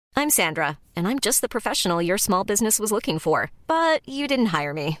I'm Sandra, and I'm just the professional your small business was looking for. But you didn't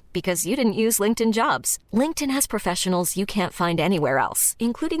hire me because you didn't use LinkedIn Jobs. LinkedIn has professionals you can't find anywhere else,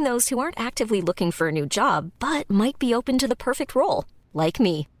 including those who aren't actively looking for a new job, but might be open to the perfect role, like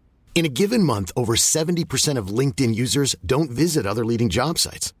me. In a given month, over 70% of LinkedIn users don't visit other leading job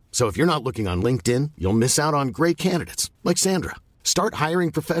sites. So if you're not looking on LinkedIn, you'll miss out on great candidates like Sandra. Start hiring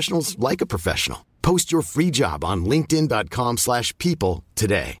professionals like a professional. Post your free job on linkedin.com/people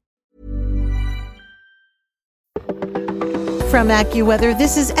today. From AccuWeather,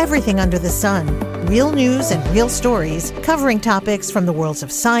 this is Everything Under the Sun. Real news and real stories covering topics from the worlds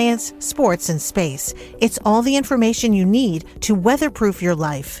of science, sports, and space. It's all the information you need to weatherproof your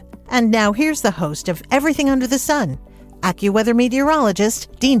life. And now here's the host of Everything Under the Sun, AccuWeather meteorologist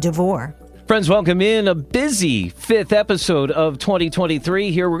Dean DeVore. Friends, welcome in a busy fifth episode of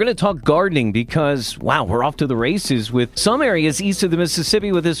 2023. Here, we're going to talk gardening because, wow, we're off to the races with some areas east of the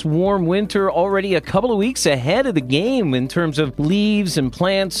Mississippi with this warm winter already a couple of weeks ahead of the game in terms of leaves and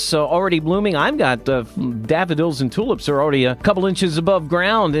plants already blooming. I've got daffodils and tulips are already a couple inches above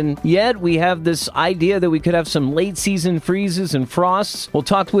ground, and yet we have this idea that we could have some late season freezes and frosts. We'll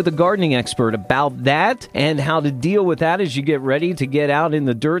talk with a gardening expert about that and how to deal with that as you get ready to get out in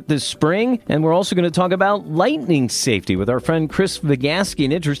the dirt this spring. And we're also going to talk about lightning safety with our friend Chris Vygotsky,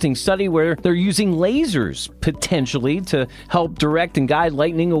 an interesting study where they're using lasers potentially to help direct and guide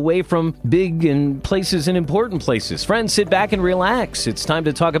lightning away from big and places and important places. Friends, sit back and relax. It's time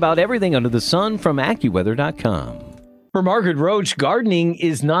to talk about everything under the sun from AccuWeather.com. For Margaret Roach, gardening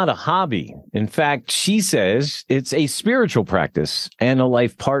is not a hobby. In fact, she says it's a spiritual practice and a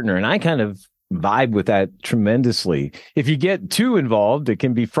life partner. And I kind of vibe with that tremendously. If you get too involved, it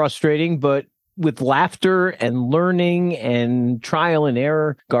can be frustrating, but with laughter and learning and trial and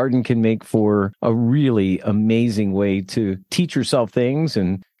error, garden can make for a really amazing way to teach yourself things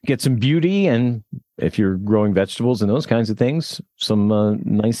and get some beauty, and if you're growing vegetables and those kinds of things, some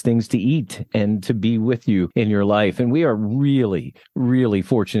nice things to eat and to be with you in your life. And we are really, really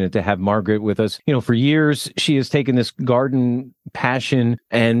fortunate to have Margaret with us. You know, for years, she has taken this garden passion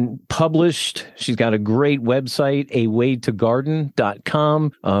and published. She's got a great website,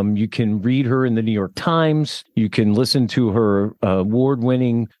 awadeTogarden.com. You can read her in the New York Times. You can listen to her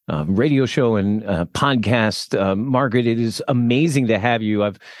award-winning radio show and podcast. Margaret, it is amazing to have you.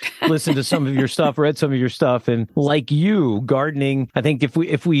 I've listened to some of your stuff, read some of your stuff, and like you, gardening, I think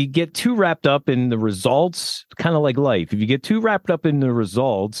if we get too wrapped up in the results, kind of like life, if you get too wrapped up in the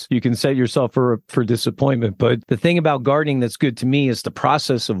results, you can set yourself for disappointment. But the thing about gardening that's good to me is the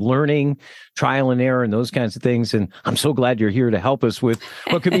process of learning, trial and error, and those kinds of things. And I'm so glad you're here to help us with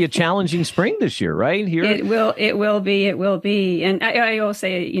what could be a challenging spring this year, right? Here, it will be. And I always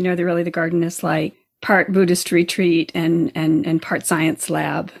say, you know, the garden is like part Buddhist retreat and part science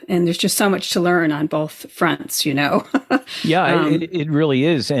lab. And there's just so much to learn on both fronts, you know? Yeah, it really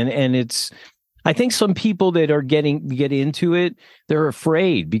is. And it's, I think some people that are get into it, they're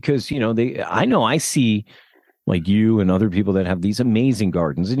afraid because, you know, I see like you and other people that have these amazing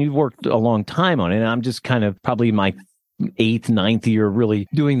gardens, and you've worked a long time on it. And I'm just kind of probably my 8th, 9th year really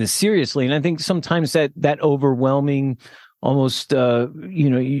doing this seriously. And I think sometimes that overwhelming, almost,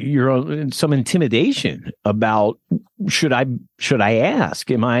 you're some intimidation about should I ask?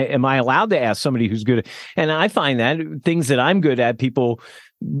 Am I allowed to ask somebody who's good? And I find that things that I'm good at, people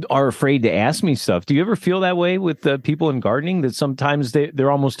are afraid to ask me stuff. Do you ever feel that way with people in gardening, that sometimes they're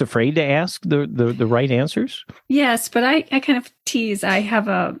almost afraid to ask the right answers? Yes, but I kind of tease. I have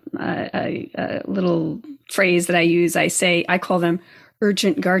a little phrase that I use. I call them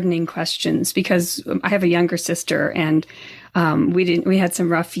urgent gardening questions, because I have a younger sister, and we had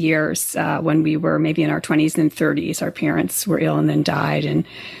some rough years when we were maybe in our 20s and 30s. Our parents were ill and then died and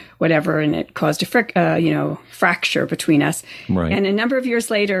whatever, and it caused a fracture between us. Right. And a number of years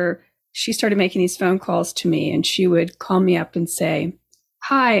later, she started making these phone calls to me, and she would call me up and say,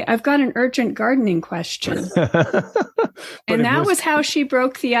 "Hi, I've got an urgent gardening question." And that was how she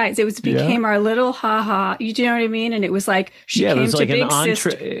broke the ice. It became our little ha-ha. You know what I mean? And it was like she came to Big Sister.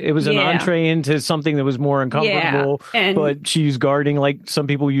 It was an entree into something that was more uncomfortable. Yeah. But she used gardening like some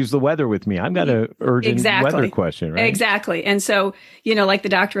people use the weather with me. I've got an urgent weather question, right? Exactly. And so, you know, like the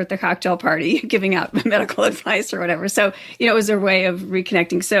doctor at the cocktail party giving out medical advice or whatever. So, you know, it was a way of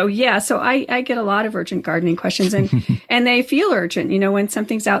reconnecting. So, yeah, so I get a lot of urgent gardening questions, and and they feel urgent. You know, when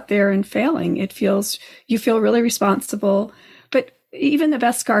something's out there and failing, you feel really responsible. But even the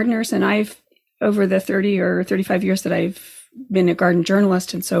best gardeners, and I've, over the 30 or 35 years that I've been a garden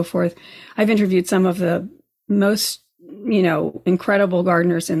journalist and so forth, I've interviewed some of the most, you know, incredible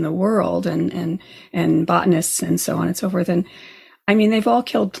gardeners in the world, and botanists and so on and so forth. And I mean, they've all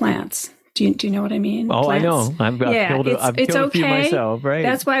killed plants. Do you know what I mean? Oh, Plants. I know. I've killed a few myself, right?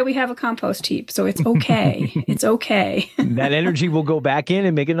 That's why we have a compost heap. So it's okay. It's okay. That energy will go back in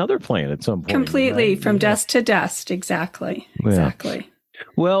and make another plant at some point. Completely, right? from dust to dust. Exactly. Yeah. Exactly.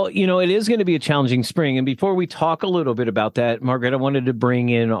 Well, it is going to be a challenging spring. And before we talk a little bit about that, Margaret, I wanted to bring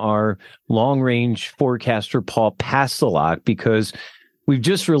in our long-range forecaster, Paul Pastelok, because we've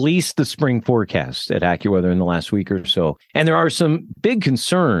just released the spring forecast at AccuWeather in the last week or so. And there are some big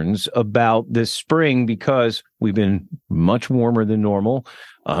concerns about this spring because we've been much warmer than normal.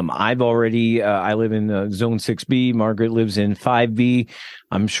 I live in zone 6B. Margaret lives in 5B.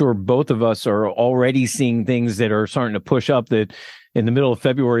 I'm sure both of us are already seeing things that are starting to push up that in the middle of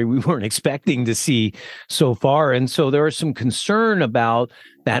February we weren't expecting to see so far. And so there is some concern about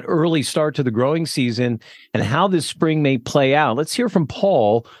that early start to the growing season and how this spring may play out. Let's hear from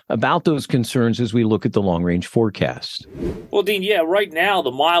Paul about those concerns as we look at the long-range forecast. Well, Dean, right now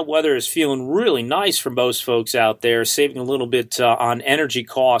the mild weather is feeling really nice for most folks out there, saving a little bit on energy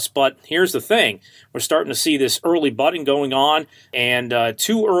costs. But here's the thing. We're starting to see this early budding going on, and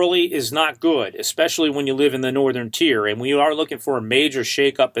too early is not good, especially when you live in the northern tier. And we are looking for a major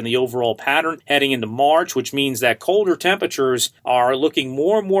shakeup in the overall pattern heading into March, which means that colder temperatures are looking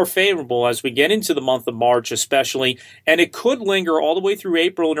more and more favorable as we get into the month of March especially, and it could linger all the way through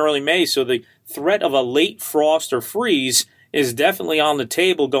April and early May, so the threat of a late frost or freeze is definitely on the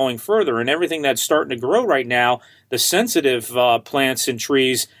table going further. And everything that's starting to grow right now, the sensitive plants and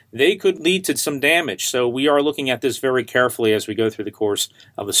trees, they could lead to some damage. So we are looking at this very carefully as we go through the course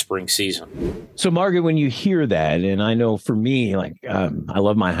of the spring season. So, Margaret, when you hear that, and I know for me, I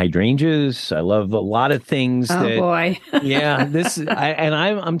love my hydrangeas. I love a lot of things. Oh, boy. Yeah,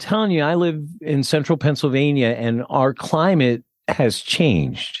 I'm telling you, I live in central Pennsylvania, and our climate has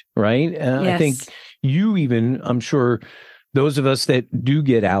changed, right? Yes. I think I'm sure, those of us that do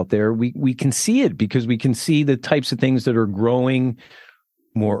get out there, we can see it because we can see the types of things that are growing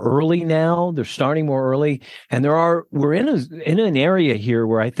more early now. They're starting more early, and we're in an area here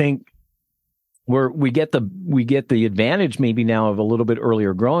where I think we get the advantage maybe now of a little bit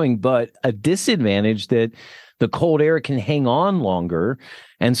earlier growing, but a disadvantage that the cold air can hang on longer.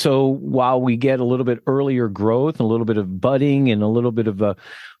 And so while we get a little bit earlier growth, a little bit of budding and a little bit of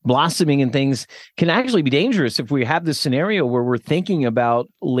blossoming and things can actually be dangerous if we have this scenario where we're thinking about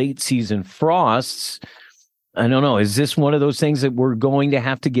late season frosts. I don't know. Is this one of those things that we're going to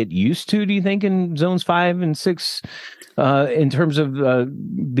have to get used to, do you think, in zones 5 and 6, in terms of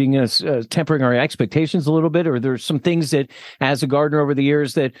being tempering our expectations a little bit? Or there's some things that, as a gardener over the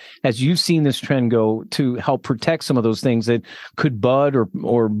years, that as you've seen this trend go, to help protect some of those things that could bud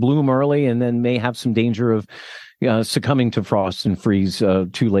or bloom early and then may have some danger of succumbing to frost and freeze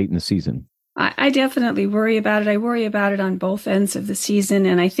too late in the season? I definitely worry about it. I worry about it on both ends of the season,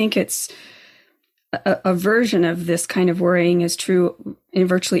 and I think it's a version of this kind of worrying is true in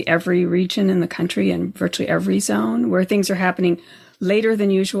virtually every region in the country and virtually every zone, where things are happening later than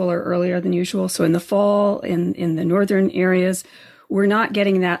usual or earlier than usual. So in the fall, in the northern areas, we're not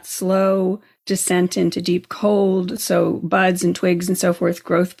getting that slow descent into deep cold. So buds and twigs and so forth,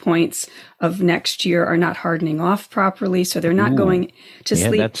 growth points of next year are not hardening off properly. So they're not going to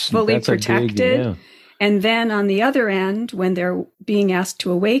sleep fully protected. And then on the other end, when they're being asked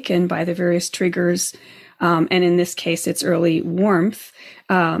to awaken by the various triggers, and in this case, it's early warmth,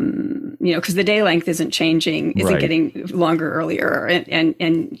 because the day length isn't changing, isn't getting longer earlier,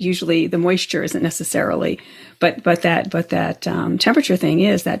 and usually the moisture isn't necessarily, but that temperature thing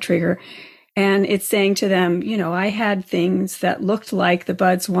is that trigger. And it's saying to them, I had things that looked like the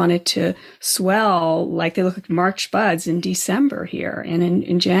buds wanted to swell, like they look like March buds in December here and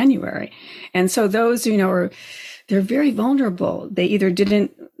in January. And so those, they're very vulnerable. They either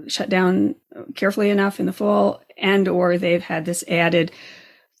didn't shut down carefully enough in the fall, and or they've had this added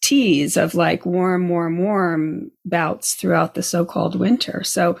tease of like warm bouts throughout the so-called winter.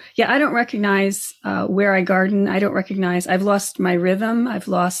 So I don't recognize where I garden. I've lost my rhythm.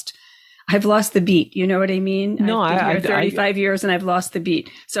 I've lost the beat. You know what I mean? No, I've been here 35 years and I've lost the beat.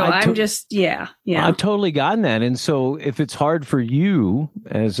 So I've totally gotten that. And so if it's hard for you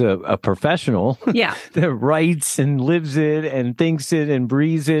as a professional that writes and lives it and thinks it and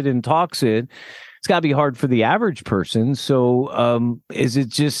breathes it and talks it, it's got to be hard for the average person. So is it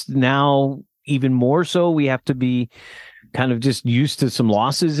just now even more so we have to be kind of just used to some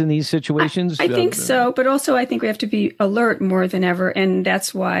losses in these situations? I think so, but also I think we have to be alert more than ever. And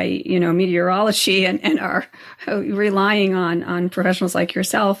that's why, meteorology and our relying on professionals like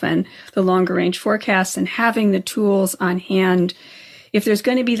yourself and the longer range forecasts and having the tools on hand. If there's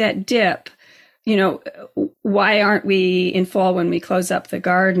going to be that dip, why aren't we in fall when we close up the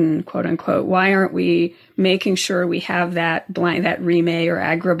garden, quote unquote, why aren't we making sure we have that Rime or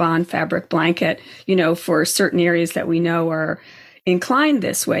Agribon fabric blanket, for certain areas that we know are inclined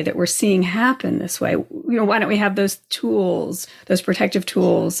this way, that we're seeing happen this way? Why don't we have those tools, those protective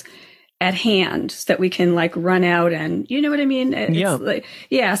tools at hand so that we can run out and, you know what I mean?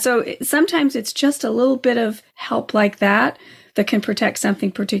 So sometimes it's just a little bit of help like that can protect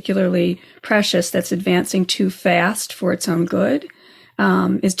something particularly precious that's advancing too fast for its own good,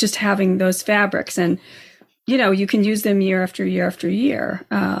 is just having those fabrics. And, you can use them year after year after year.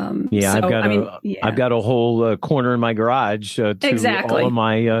 I've got a whole corner in my garage to all of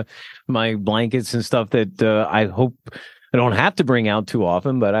my blankets and stuff that I hope I don't have to bring out too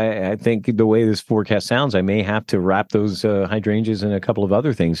often, but I think the way this forecast sounds, I may have to wrap those hydrangeas and a couple of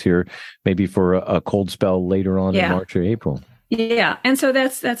other things here, maybe for a cold spell later on in March or April. Yeah. And so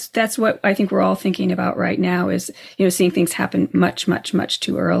that's what I think we're all thinking about right now is, seeing things happen much, much, much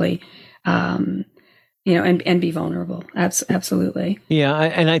too early, and be vulnerable. Absolutely. Yeah.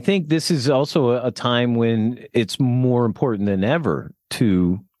 And I think this is also a time when it's more important than ever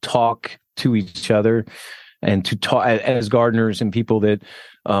to talk to each other and to talk as gardeners and people that,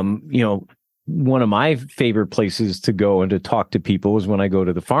 one of my favorite places to go and to talk to people is when I go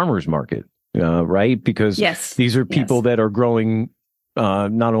to the farmer's market. Right? Because these are people that are growing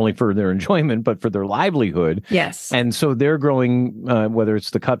not only for their enjoyment, but for their livelihood. Yes. And so they're growing, whether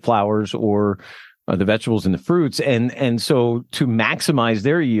it's the cut flowers or the vegetables and the fruits. And so to maximize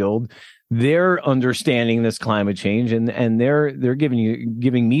their yield, they're understanding this climate change and they're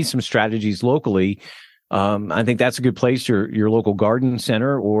giving me some strategies locally. I think that's a good place, your local garden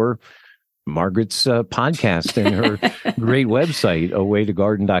center or Margaret's podcast and her great website,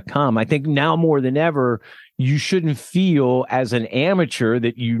 awaytogarden.com. I think now more than ever, you shouldn't feel as an amateur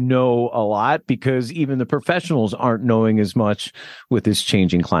that you know a lot because even the professionals aren't knowing as much with this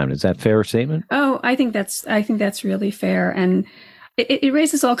changing climate. Is that a fair statement? Oh, I think that's really fair. And it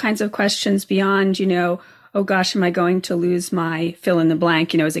raises all kinds of questions beyond, oh gosh, am I going to lose my fill in the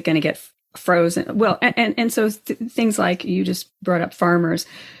blank? Is it going to get frozen? Well, and so things like you just brought up farmers,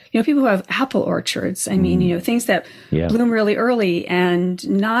 people who have apple orchards. I mean, things that bloom really early, and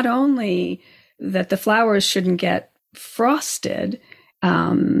not only that the flowers shouldn't get frosted,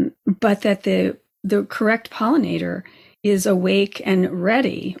 but that the correct pollinator is awake and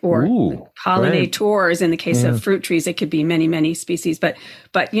ready, or pollinators. In the case of fruit trees, it could be many, many species, but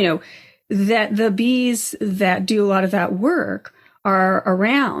that the bees that do a lot of that work are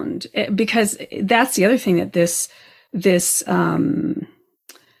around, because that's the other thing that this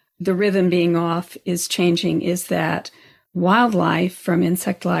the rhythm being off is changing, is that wildlife, from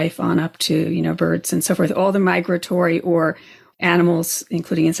insect life on up to, birds and so forth, all the migratory or animals,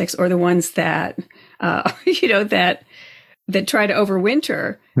 including insects, or the ones that, that try to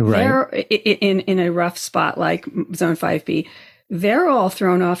overwinter, they're in a rough spot like Zone 5B. They're all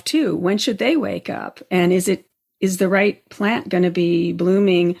thrown off too. When should they wake up? And is the right plant going to be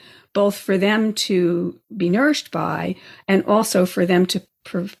blooming both for them to be nourished by and also for them to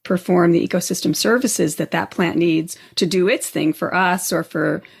perform the ecosystem services that plant needs to do its thing for us or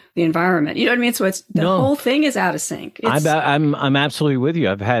for the environment? You know what I mean? So the whole thing is out of sync. I'm absolutely with you.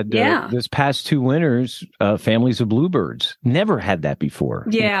 I've had this past 2 winters, families of bluebirds. Never had that before.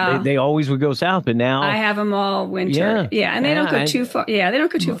 Yeah, they always would go south, but now I have them all winter. Yeah, and they don't go too far. Yeah, they don't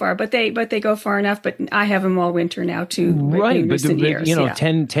go too far, but they go far enough. But I have them all winter now too. Right, in recent years.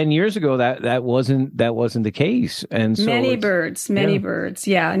 10 years ago that wasn't the case, and so many birds.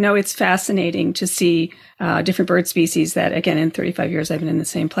 Yeah, no, it's fascinating to see different bird species that, again, in 35 years I've been in the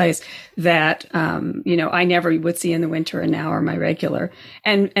same place that, I never would see in the winter and now are my regular,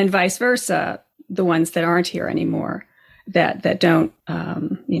 and vice versa. The ones that aren't here anymore that don't,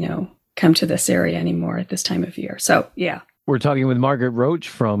 come to this area anymore at this time of year. So, yeah. We're talking with Margaret Roach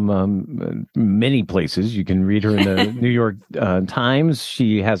from many places. You can read her in the New York Times.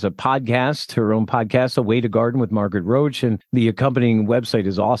 She has a podcast, her own podcast, A Way to Garden with Margaret Roach, and the accompanying website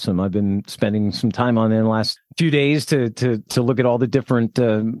is awesome. I've been spending some time on it in the last few days to look at all the different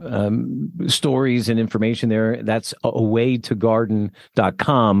stories and information there. That's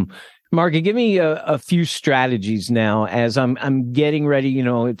awaytogarden.com. Margaret, give me a few strategies now as I'm getting ready.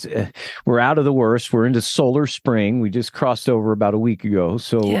 It's we're out of the worst. We're into solar spring. We just crossed over about a week ago.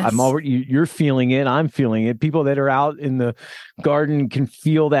 So yes. You're feeling it. I'm feeling it. People that are out in the garden can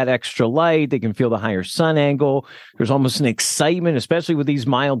feel that extra light. They can feel the higher sun angle. There's almost an excitement, especially with these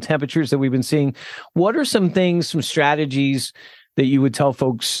mild temperatures that we've been seeing. What are some strategies that you would tell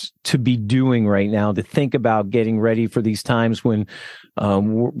folks to be doing right now to think about getting ready for these times when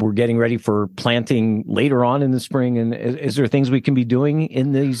we're getting ready for planting later on in the spring. And is there things we can be doing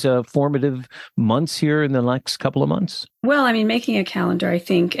in these formative months here in the next couple of months? Well, I mean, making a calendar, I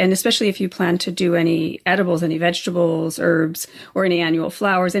think, and especially if you plan to do any edibles, any vegetables, herbs, or any annual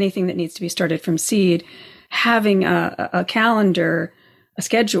flowers, anything that needs to be started from seed, having a calendar, a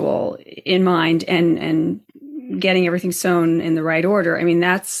schedule in mind, and getting everything sown in the right order. I mean,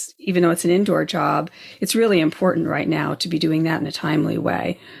 that's, even though it's an indoor job, it's really important right now to be doing that in a timely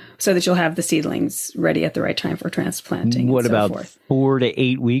way so that you'll have the seedlings ready at the right time for transplanting. What and so about forth. 4 to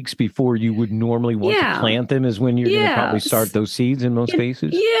 8 weeks before you would normally want to plant them is when you're going to probably start those seeds in most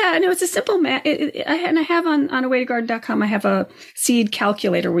cases? Yeah, no, it's a simple I have on awaytogarden.com, I have a seed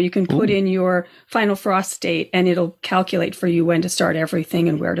calculator where you can put in your final frost date and it'll calculate for you when to start everything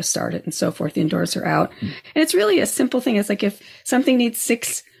and where to start it and so forth, indoors or out. And it's really a simple thing. It's like if something needs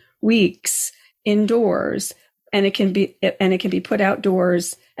 6 weeks indoors and it can be put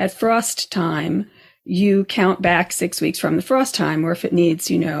outdoors at frost time, you count back 6 weeks from the frost time, or if it needs,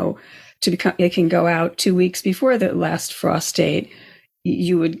 to become, it can go out 2 weeks before the last frost date,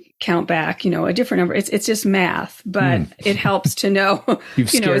 you would count back, a different number. It's just math, but it helps to know. You've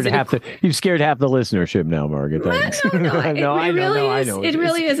scared half the listenership now, Margaret. It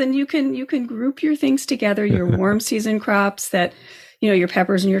really is. And you can group your things together, your warm season crops that, your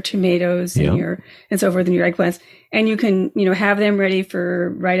peppers and your tomatoes and so forth, and your eggplants. And you can, have them ready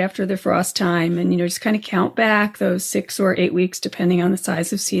for right after the frost time, and, just kind of count back those 6 or 8 weeks, depending on the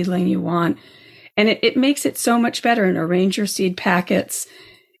size of seedling you want. And it makes it so much better. And arrange your seed packets,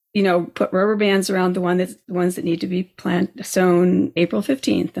 put rubber bands around the ones that need to be sown April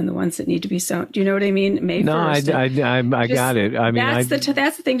 15th and the ones that need to be sown. Do you know what I mean? May 1st. No, I got it. I mean,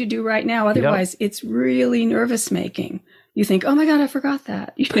 that's the thing to do right now. Otherwise, it's really nervous making. You think, oh my God, I forgot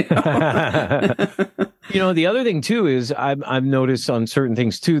that. The other thing too is I've noticed on certain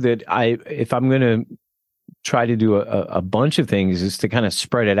things too that if I'm going to try to do a bunch of things is to kind of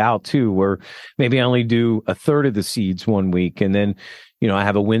spread it out too, where maybe I only do a third of the seeds one week, and then I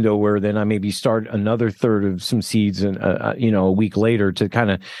have a window where then I maybe start another third of some seeds and a week later to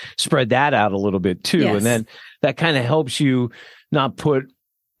kind of spread that out a little bit too, and then that kind of helps you not put,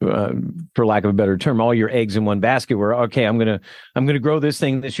 for lack of a better term, all your eggs in one basket where, okay, I'm going to grow this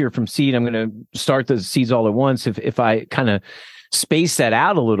thing this year from seed. I'm going to start the seeds all at once. If I kind of space that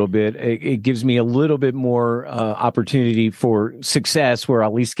out a little bit, it gives me a little bit more opportunity for success where I'll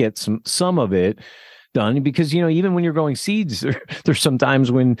at least get some of it done. Because, even when you're growing seeds, there's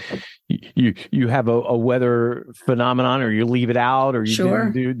sometimes when you have a weather phenomenon, or you leave it out, or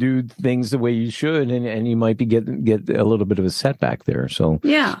you do things the way you should, and you might be get a little bit of a setback there. So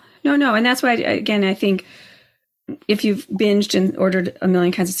no, and that's why again I think if you've binged and ordered a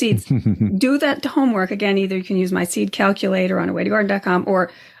million kinds of seeds, do that homework again. Either you can use my seed calculator on awaytogarden.com, or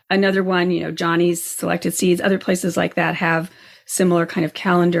another one, Johnny's Selected Seeds. Other places like that have similar kind of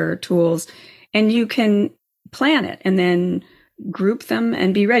calendar tools, and you can plan it and then group them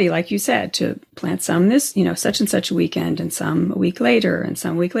and be ready, like you said, to plant some this, such and such a weekend, and some a week later, and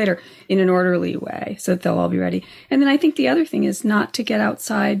some a week later, in an orderly way, so that they'll all be ready. And then I think the other thing is not to get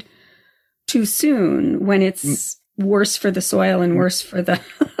outside too soon when it's worse for the soil and worse for the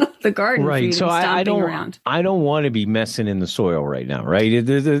garden. Right. So I don't want to be messing in the soil right now. Right.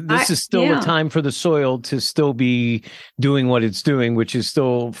 This is still a time for the soil to still be doing what it's doing, which is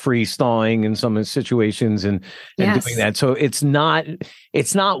still freeze thawing in some situations and doing that. So it's not,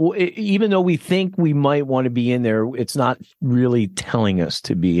 even though we think we might want to be in there, it's not really telling us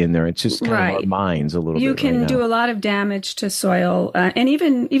to be in there. It's just kind of our minds a little bit. You can do a lot of damage to soil, and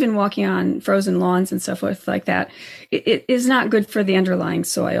even walking on frozen lawns and so forth like that. It is not good for the underlying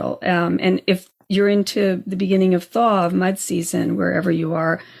soil. And if you're into the beginning of thaw, of mud season, wherever you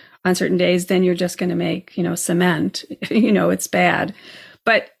are on certain days, then you're just going to make, cement. It's bad.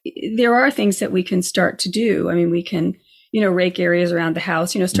 But there are things that we can start to do. I mean, we can, rake areas around the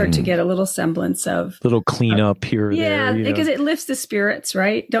house, start to get a little semblance of little cleanup here or there. Yeah, because it lifts the spirits,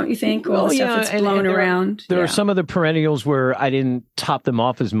 right? Don't you think? All the stuff that's blown around. There are some of the perennials where I didn't top them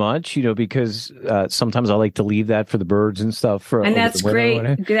off as much, because sometimes I like to leave that for the birds and stuff. And that's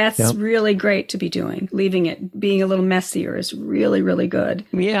great. That's really great to be doing. Leaving it, being a little messier is really, really good.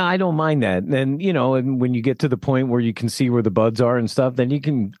 Yeah, I don't mind that. And, and when you get to the point where you can see where the buds are and stuff, then you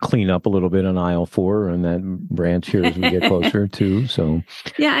can clean up a little bit on aisle 4 and that branch here as we get closer too. So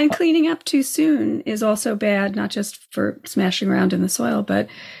and cleaning up too soon is also bad, not just for smashing around in the soil, but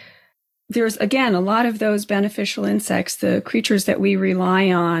there's again a lot of those beneficial insects, the creatures that we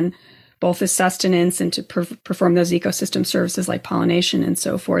rely on both as sustenance and to perform those ecosystem services like pollination and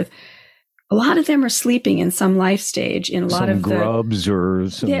so forth. a lot of them are sleeping in some life stage in a lot of grubs or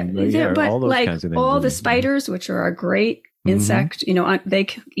some, but all those like kinds of things. all the spiders, which are a great insect, they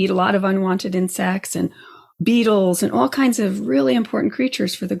eat a lot of unwanted insects, and beetles and all kinds of really important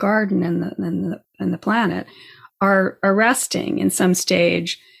creatures for the garden and the planet are resting in some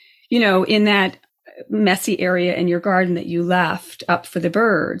stage, in that messy area in your garden that you left up for the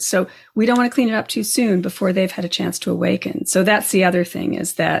birds. So we don't want to clean it up too soon before they've had a chance to awaken. So that's the other thing,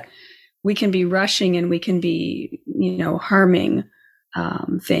 is that we can be rushing and we can be, harming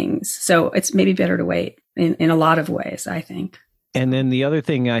things. So it's maybe better to wait in a lot of ways, I think. And then the other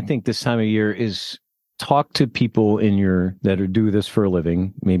thing I think this time of year is talk to people that do this for a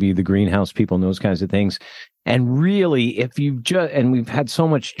living, maybe the greenhouse people and those kinds of things. And really, if you've and we've had so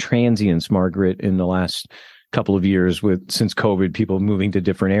much transience, Margaret, in the last couple of years since COVID, people moving to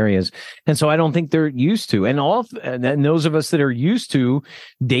different areas. And so I don't think they're used to, and those of us that are used to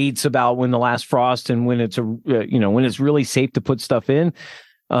dates about when the last frost and when it's when it's really safe to put stuff in.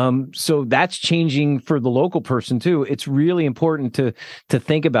 So that's changing for the local person too. It's really important to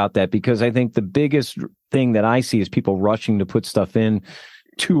think about that, because I think the biggest thing that I see is people rushing to put stuff in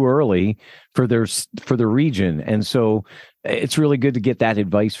too early for the region. And so it's really good to get that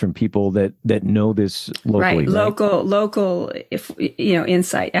advice from people that know this locally. Right. Local,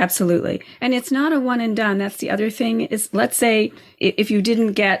 insight. Absolutely. And it's not a one and done. That's the other thing is, let's say if you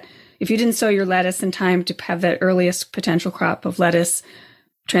didn't sow your lettuce in time to have that earliest potential crop of lettuce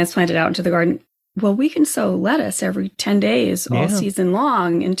transplanted out into the garden. Well, we can sow lettuce every 10 days all season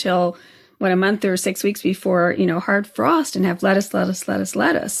long until a month or 6 weeks before, hard frost, and have lettuce.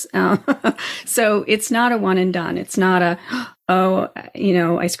 So it's not a one and done. It's not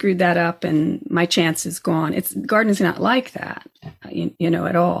I screwed that up and my chance is gone. Gardening's not like that,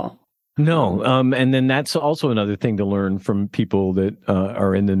 at all. No. And then that's also another thing to learn from people that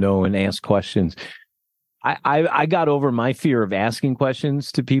are in the know and ask questions. I got over my fear of asking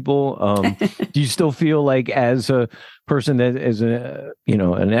questions to people. Do you still feel like, as a person that is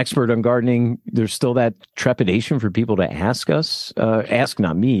an expert on gardening, there's still that trepidation for people to ask us? Ask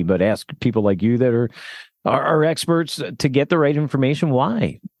not me, but ask people like you that are experts to get the right information.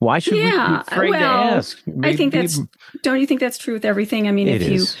 Why? Why should we be afraid to ask? I think don't you think that's true with everything? I mean,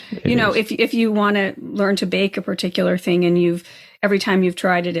 if you want to learn to bake a particular thing and every time you've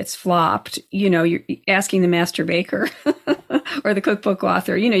tried it, it's flopped, you're asking the master baker or the cookbook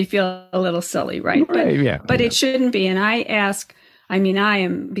author, you feel a little silly, right? But it shouldn't be. And I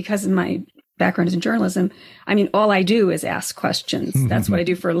am, because of my background is in journalism, all I do is ask questions. That's what I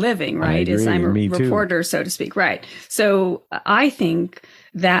do for a living, right? I'm a reporter, so to speak. Right. So I think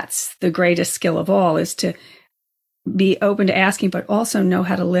that's the greatest skill of all, is to be open to asking, but also know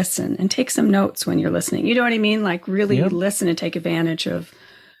how to listen and take some notes when you're listening. You know what I mean? Like really listen and take advantage of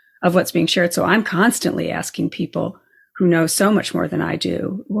what's being shared. So I'm constantly asking people who know so much more than I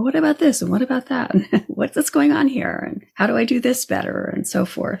do, well, what about this? And what about that? And what's going on here? And how do I do this better? And so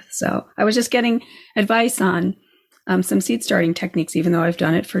forth. So I was just getting advice on some seed starting techniques, even though I've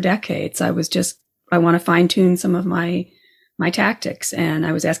done it for decades. I want to fine tune some of my tactics. And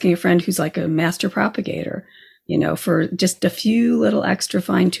I was asking a friend who's like a master propagator, for just a few little extra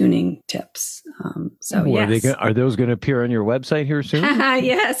fine-tuning tips. Are those going to appear on your website here soon?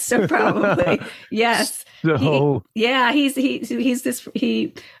 Yes, so probably. Yes. So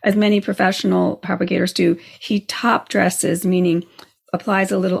he, as many professional propagators do, he top dresses, meaning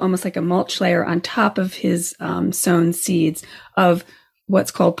applies a little, almost like a mulch layer on top of his sown seeds of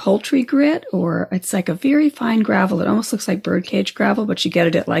what's called poultry grit, or it's like a very fine gravel. It almost looks like birdcage gravel, but you get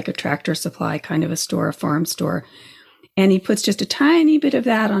it at like a Tractor Supply kind of a store, a farm store. And he puts just a tiny bit of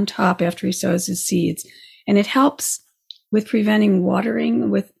that on top after he sows his seeds. And it helps with preventing watering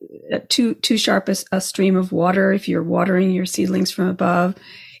with too sharp a stream of water. If you're watering your seedlings from above,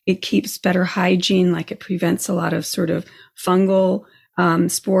 it keeps better hygiene, like it prevents a lot of sort of fungal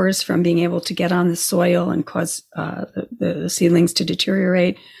spores from being able to get on the soil and cause the seedlings to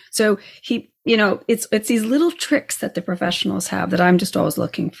deteriorate. So it's these little tricks that the professionals have that I'm just always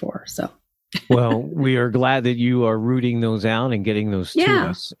looking for. So. Well, we are glad that you are rooting those out and getting those to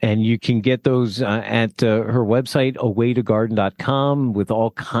us. And you can get those at her website, awaytogarden.com, with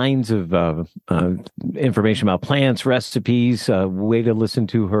all kinds of information about plants, recipes, a way to listen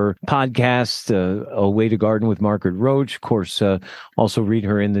to her podcast, A Way to Garden with Margaret Roach. Of course, also read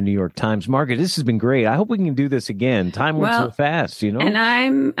her in the New York Times. Margaret, this has been great. I hope we can do this again. Time went so fast,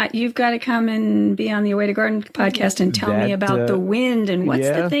 And you've got to come and be on the A Way to Garden podcast and tell me about the wind and what's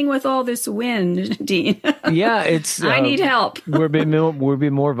the thing with all this wind wind, Dean. Yeah, it's. I need help. we're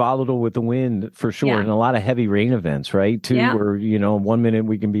being more volatile with the wind for sure, and a lot of heavy rain events, right? Too, where 1 minute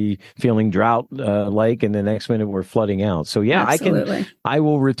we can be feeling drought like, and the next minute we're flooding out. So Absolutely. I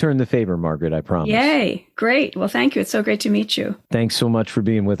will return the favor, Margaret. I promise. Yay! Great. Well, thank you. It's so great to meet you. Thanks so much for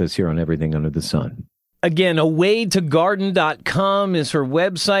being with us here on Everything Under the Sun. Again, awaitogarden.com is her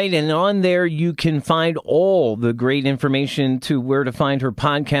website, and on there you can find all the great information to where to find her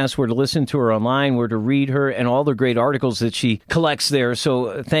podcast, where to listen to her online, where to read her, and all the great articles that she collects there.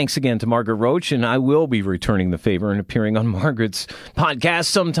 So thanks again to Margaret Roach, and I will be returning the favor and appearing on Margaret's podcast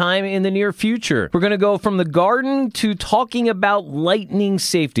sometime in the near future. We're going to go from the garden to talking about lightning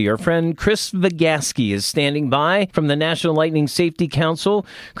safety. Our friend Chris Vygotsky is standing by from the National Lightning Safety Council.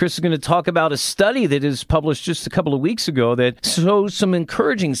 Chris is going to talk about a study that is published just a couple of weeks ago that shows some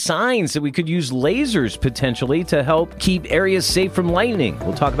encouraging signs that we could use lasers potentially to help keep areas safe from lightning.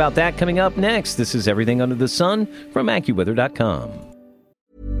 We'll talk about that coming up next. This is Everything Under the Sun from AccuWeather.com.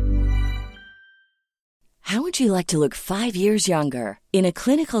 How would you like to look 5 years younger? In a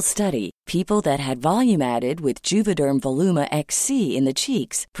clinical study, people that had volume added with Juvederm Voluma XC in the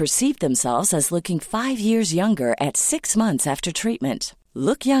cheeks perceived themselves as looking 5 years younger at 6 months after treatment.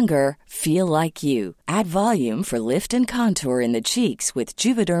 Look younger, feel like you. Add volume for lift and contour in the cheeks with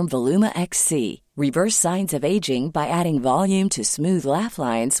Juvederm Voluma XC. Reverse signs of aging by adding volume to smooth laugh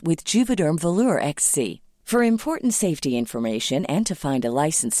lines with Juvederm Volure XC. For important safety information and to find a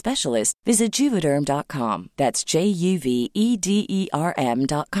licensed specialist, visit Juvederm.com. That's JUVEDERM.com.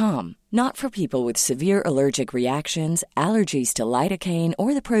 Not for people with severe allergic reactions, allergies to lidocaine,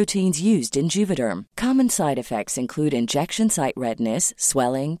 or the proteins used in Juvederm. Common side effects include injection site redness,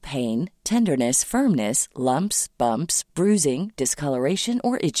 swelling, pain, tenderness, firmness, lumps, bumps, bruising, discoloration,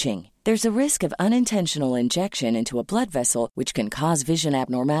 or itching. There's a risk of unintentional injection into a blood vessel, which can cause vision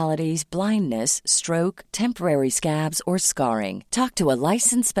abnormalities, blindness, stroke, temporary scabs, or scarring. Talk to a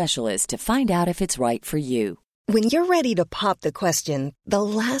licensed specialist to find out if it's right for you. When you're ready to pop the question, the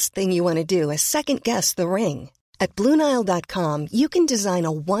last thing you want to do is second-guess the ring. At BlueNile.com, you can design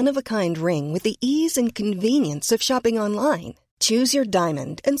a one-of-a-kind ring with the ease and convenience of shopping online. Choose your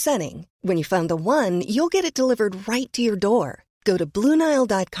diamond and setting. When you find the one, you'll get it delivered right to your door. Go to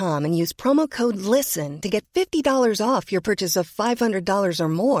BlueNile.com and use promo code LISTEN to get $50 off your purchase of $500 or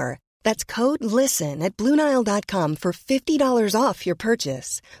more. That's code LISTEN at BlueNile.com for $50 off your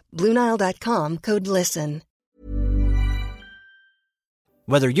purchase. BlueNile.com, code LISTEN.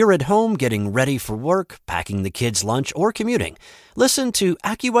 Whether you're at home getting ready for work, packing the kids' lunch, or commuting, listen to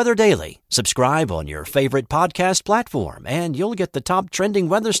AccuWeather Daily. Subscribe on your favorite podcast platform, and you'll get the top trending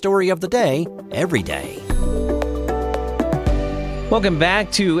weather story of the day every day. Welcome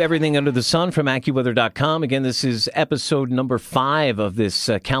back to Everything Under the Sun from AccuWeather.com. Again, this is episode number 5 of this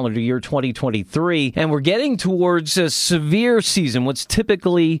calendar year 2023, and we're getting towards a severe season, what's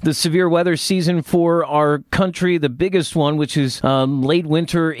typically the severe weather season for our country, the biggest one, which is late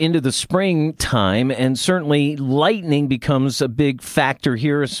winter into the springtime, and certainly lightning becomes a big factor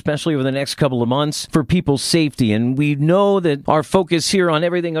here, especially over the next couple of months for people's safety. And we know that our focus here on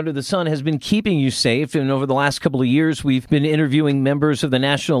Everything Under the Sun has been keeping you safe, and over the last couple of years, we've been interviewing members of the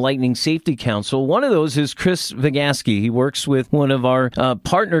National Lightning Safety Council. One of those is Chris Vygotsky. He works with one of our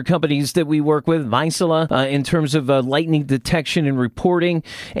partner companies that we work with, Vaisala, in terms of lightning detection and reporting.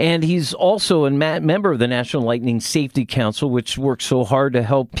 And he's also a member of the National Lightning Safety Council, which works so hard to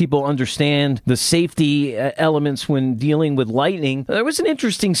help people understand the safety elements when dealing with lightning. There was an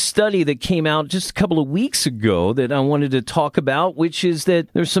interesting study that came out just a couple of weeks ago that I wanted to talk about, which is that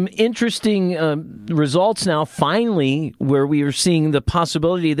there's some interesting results now, finally, where we are seeing the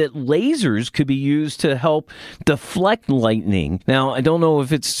possibility that lasers could be used to help deflect lightning. Now, I don't know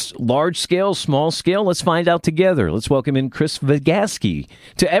if it's large scale, small scale. Let's find out together. Let's welcome in Chris Vygotsky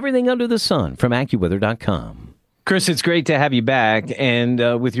to Everything Under the Sun from AccuWeather.com. Chris, it's great to have you back.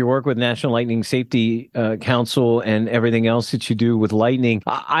 And with your work with National Lightning Safety Council and everything else that you do with lightning,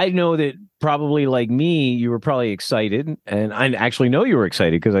 I know that probably like me, you were probably excited. And I actually know you were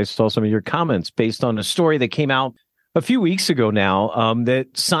excited because I saw some of your comments based on a story that came out a few weeks ago now, that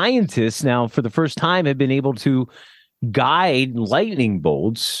scientists now for the first time have been able to guide lightning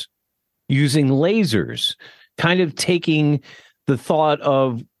bolts using lasers, kind of taking the thought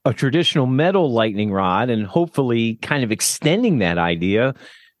of a traditional metal lightning rod and hopefully kind of extending that idea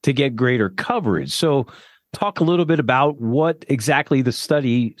to get greater coverage. So talk a little bit about what exactly the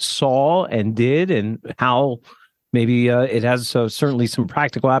study saw and did and how maybe it has certainly some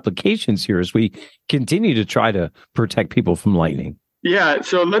practical applications here as we continue to try to protect people from lightning. Yeah,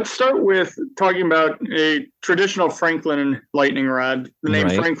 so let's start with talking about a traditional Franklin lightning rod. The name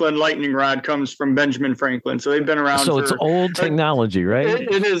Franklin lightning rod comes from Benjamin Franklin. So they've been around. So it's old technology, right?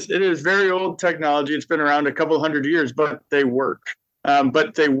 It is very old technology. It's been around a couple hundred years, but they work.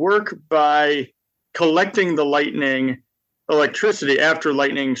 But they work by collecting the lightning electricity after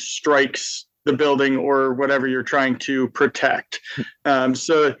lightning strikes the building or whatever you're trying to protect.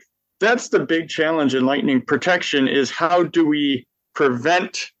 So that's the big challenge in lightning protection, is how do we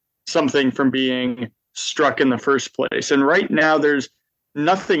prevent something from being struck in the first place? And right now, there's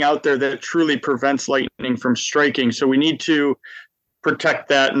nothing out there that truly prevents lightning from striking. So we need to protect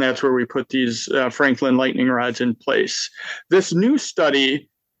that, and that's where we put these Franklin lightning rods in place. This new study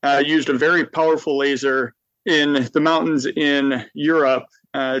used a very powerful laser in the mountains in Europe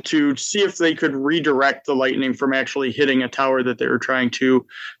to see if they could redirect the lightning from actually hitting a tower that they were trying to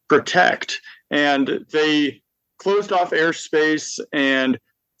protect. And they closed off airspace and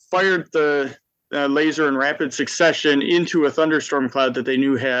fired the laser in rapid succession into a thunderstorm cloud that they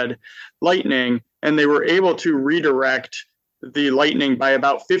knew had lightning, and they were able to redirect the lightning by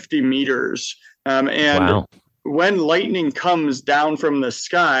about 50 meters. Wow. When lightning comes down from the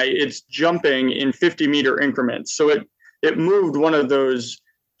sky, it's jumping in 50-meter increments. So it moved one of those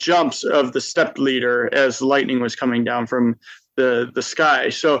jumps of the step leader as lightning was coming down from the sky.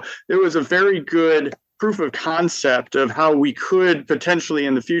 So it was a very good proof of concept of how we could potentially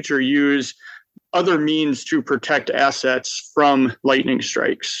in the future use other means to protect assets from lightning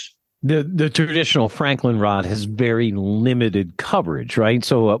strikes. The traditional Franklin rod has very limited coverage, right?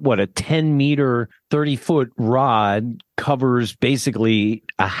 So a 10-meter, 30-foot rod covers basically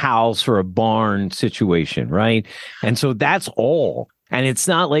a house or a barn situation, right? And so that's all. And it's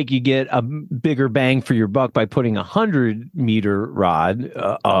not like you get a bigger bang for your buck by putting 100-meter rod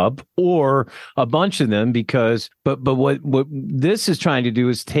up or a bunch of them, because but what this is trying to do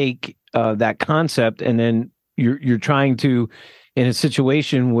is take that concept, and then you're trying to, in a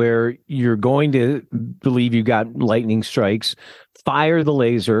situation where you're going to believe you got lightning strikes, fire the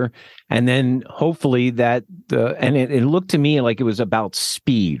laser, and then hopefully that it looked to me like it was about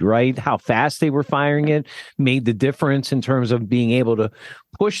speed, right? How fast they were firing it made the difference in terms of being able to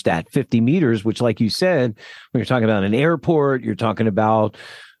push that 50 meters, which, like you said, when you're talking about an airport, you're talking about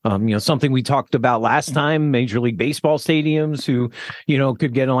something we talked about last time, Major League Baseball stadiums who,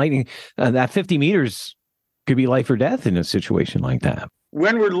 could get a lightning, that 50 meters could be life or death in a situation like that.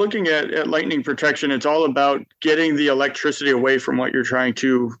 When we're looking at lightning protection, it's all about getting the electricity away from what you're trying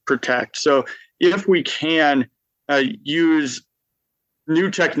to protect. So if we can use new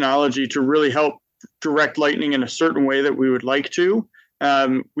technology to really help direct lightning in a certain way that we would like to,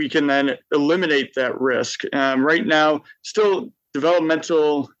 we can then eliminate that risk. Right now, still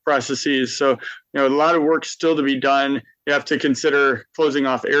developmental processes. So, a lot of work still to be done. You have to consider closing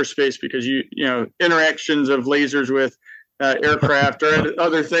off airspace because interactions of lasers with aircraft or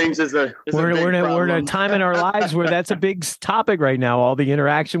other things is a we're in a time in our lives where that's a big topic right now. All the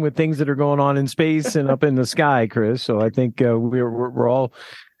interaction with things that are going on in space and up in the sky, Chris. So I think we're all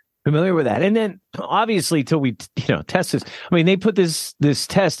familiar with that. And then obviously, till we test this, I mean, they put this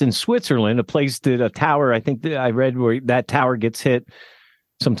test in Switzerland, a place that a tower, I think that I read where that tower gets hit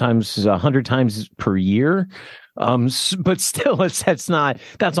sometimes 100 times per year. But still, that's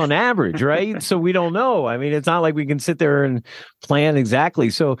on average, right? So we don't know. I mean, it's not like we can sit there and plan exactly.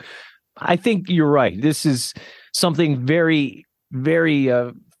 So I think you're right. This is something very, very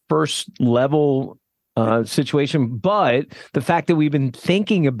first level situation. But the fact that we've been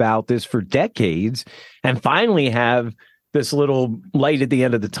thinking about this for decades and finally have this little light at the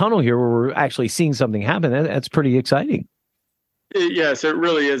end of the tunnel here where we're actually seeing something happen, that's pretty exciting. Yes, it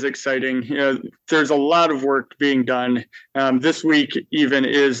really is exciting. There's a lot of work being done. This week even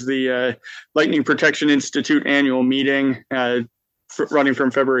is the Lightning Protection Institute annual meeting, running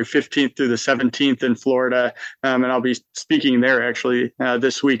from February 15th through the 17th in Florida. And I'll be speaking there actually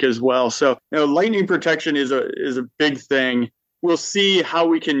this week as well. So, lightning protection is a big thing. We'll see how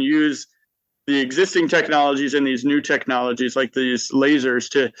we can use the existing technologies and these new technologies like these lasers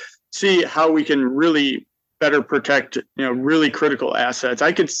to see how we can really better protect, really critical assets.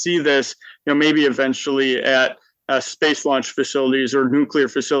 I could see this, maybe eventually at space launch facilities or nuclear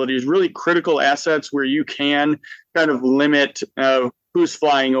facilities, really critical assets where you can kind of limit who's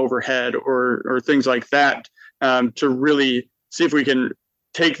flying overhead or things like that, to really see if we can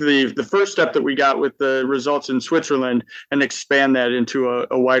take the first step that we got with the results in Switzerland and expand that into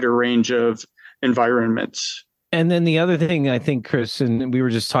a wider range of environments. And then the other thing I think, Chris, and we were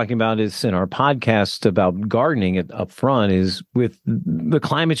just talking about is in our podcast about gardening up front, is with the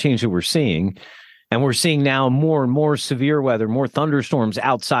climate change that we're seeing, And we're seeing now more and more severe weather, more thunderstorms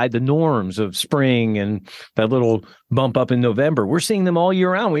outside the norms of spring and that little bump up in November. We're seeing them all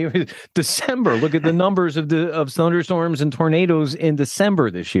year round. December, look at the numbers of thunderstorms and tornadoes in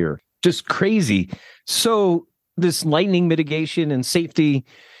December this year. Just crazy. So this lightning mitigation and safety,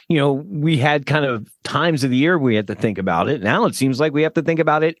 we had kind of times of the year we had to think about it. Now it seems like we have to think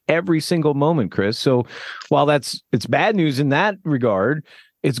about it every single moment, Chris. So while it's bad news in that regard,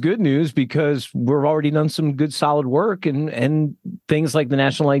 it's good news because we've already done some good solid work and things like the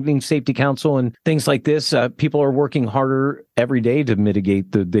National Lightning Safety Council and things like this. People are working harder every day to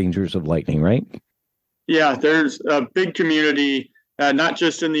mitigate the dangers of lightning, right? Yeah, there's a big community, not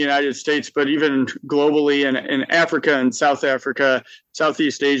just in the United States, but even globally in Africa and South Africa,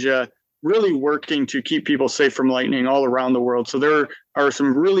 Southeast Asia, really working to keep people safe from lightning all around the world. So there are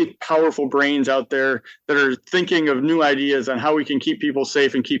some really powerful brains out there that are thinking of new ideas on how we can keep people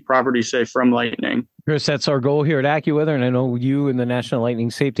safe and keep property safe from lightning. Chris, that's our goal here at AccuWeather, and I know you and the National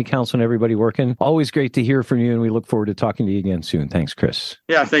Lightning Safety Council and everybody working. Always great to hear from you, and we look forward to talking to you again soon. Thanks, Chris.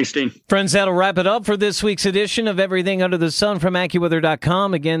 Yeah, thanks, Dean. Friends, that'll wrap it up for this week's edition of Everything Under the Sun from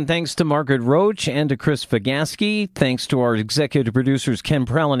AccuWeather.com. Again, thanks to Margaret Roach and to Chris Fagaski. Thanks to our executive producers, Ken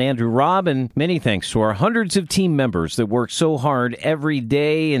Prell and Andrew Robb, and many thanks to our hundreds of team members that work so hard every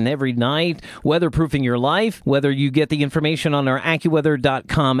day and every night, weatherproofing your life. Whether you get the information on our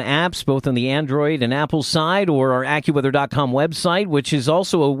AccuWeather.com apps, both on the Android and Apple side, or our AccuWeather.com website, which is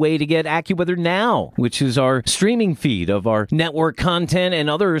also a way to get AccuWeather Now, which is our streaming feed of our network content and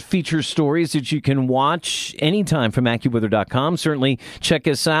other feature stories that you can watch anytime from AccuWeather.com. Certainly check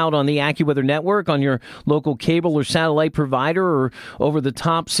us out on the AccuWeather Network on your local cable or satellite provider or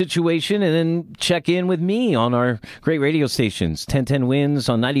over-the-top situation, and then check in with me on our great radio stations, 1010 Winds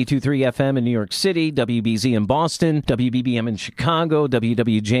on 92.3 FM in New York City, WBZ in Boston, WBBM in Chicago,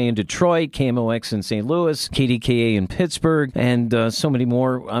 WWJ in Detroit, KMOX in St. Louis, KDKA in Pittsburgh, and so many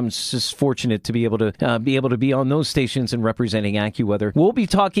more. I'm just fortunate to be able to be on those stations and representing AccuWeather. We'll be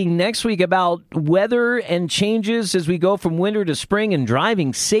talking next week about weather and changes as we go from winter to spring and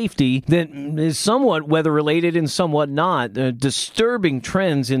driving safety that is somewhat weather-related and somewhat not. Disturbing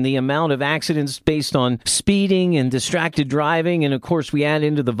trends in the amount of accidents based on speeding and distracted driving, and of course we add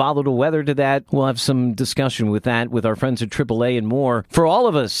into the volatile weather to that. We'll have some discussion with that with our friends at AAA and more. For all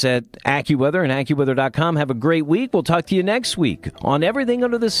of us at AccuWeather and AccuWeather.com, have a great week. We'll talk to you next week on Everything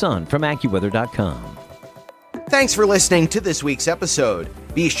Under the Sun from AccuWeather.com. Thanks for listening to this week's episode.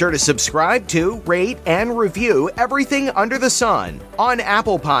 Be sure to subscribe to, rate, and review Everything Under the Sun on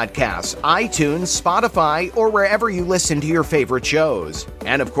Apple Podcasts, iTunes, Spotify, or wherever you listen to your favorite shows.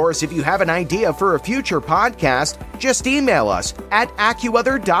 And of course, if you have an idea for a future podcast, just email us at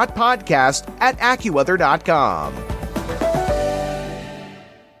AccuWeather.podcast@AccuWeather.com.